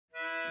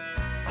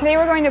Today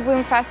we're going to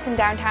Bloomfest in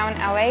downtown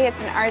LA.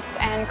 It's an arts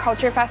and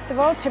culture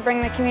festival to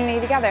bring the community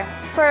together.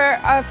 For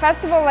a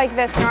festival like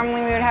this,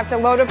 normally we would have to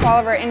load up all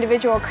of our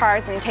individual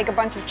cars and take a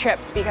bunch of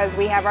trips because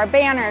we have our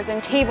banners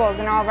and tables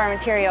and all of our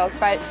materials.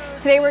 But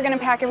today we're going to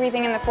pack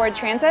everything in the Ford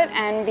Transit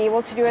and be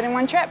able to do it in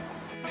one trip.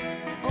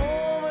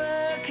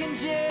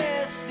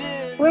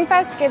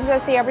 Bloomfest gives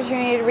us the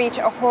opportunity to reach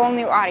a whole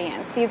new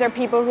audience. These are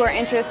people who are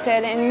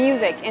interested in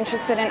music,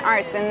 interested in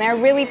arts, and they're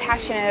really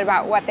passionate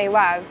about what they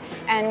love.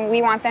 And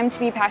we want them to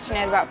be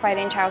passionate about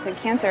fighting childhood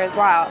cancer as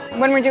well.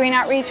 When we're doing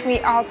outreach, we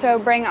also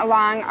bring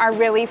along our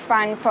really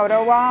fun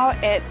photo wall.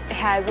 It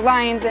has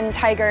lions and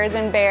tigers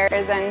and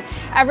bears, and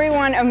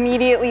everyone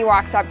immediately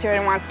walks up to it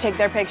and wants to take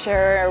their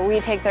picture, or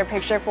we take their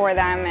picture for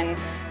them, and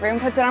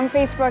everyone puts it on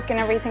Facebook and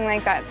everything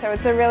like that. So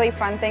it's a really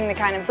fun thing to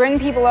kind of bring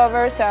people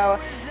over so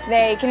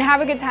they can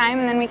have a good time,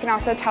 and then we can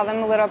also tell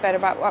them a little bit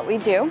about what we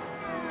do.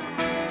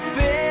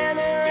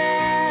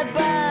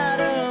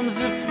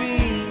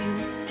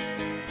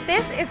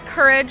 This is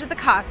Courage the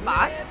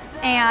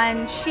Cosbot,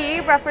 and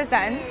she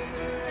represents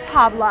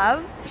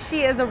Pablove.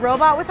 She is a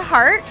robot with a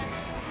heart.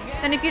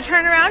 And if you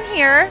turn around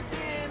here,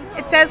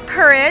 it says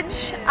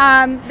Courage.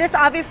 This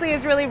obviously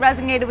has really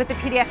resonated with the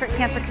pediatric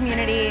cancer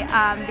community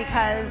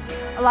because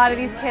a lot of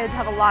these kids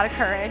have a lot of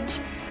courage.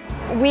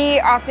 We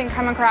often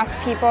come across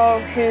people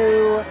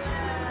who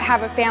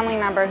have a family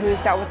member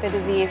who's dealt with the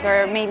disease,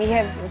 or maybe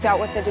have dealt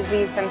with the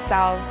disease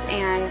themselves,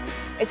 and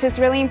it's just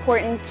really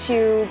important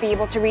to be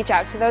able to reach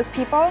out to those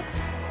people,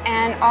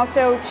 and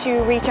also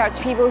to reach out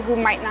to people who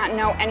might not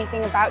know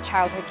anything about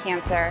childhood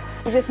cancer.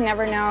 You just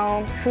never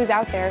know who's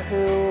out there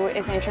who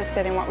is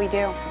interested in what we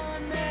do.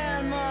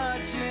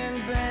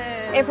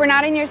 If we're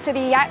not in your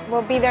city yet,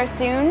 we'll be there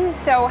soon,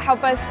 so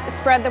help us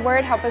spread the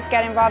word, help us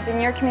get involved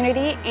in your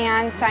community,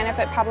 and sign up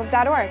at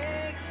pablove.org.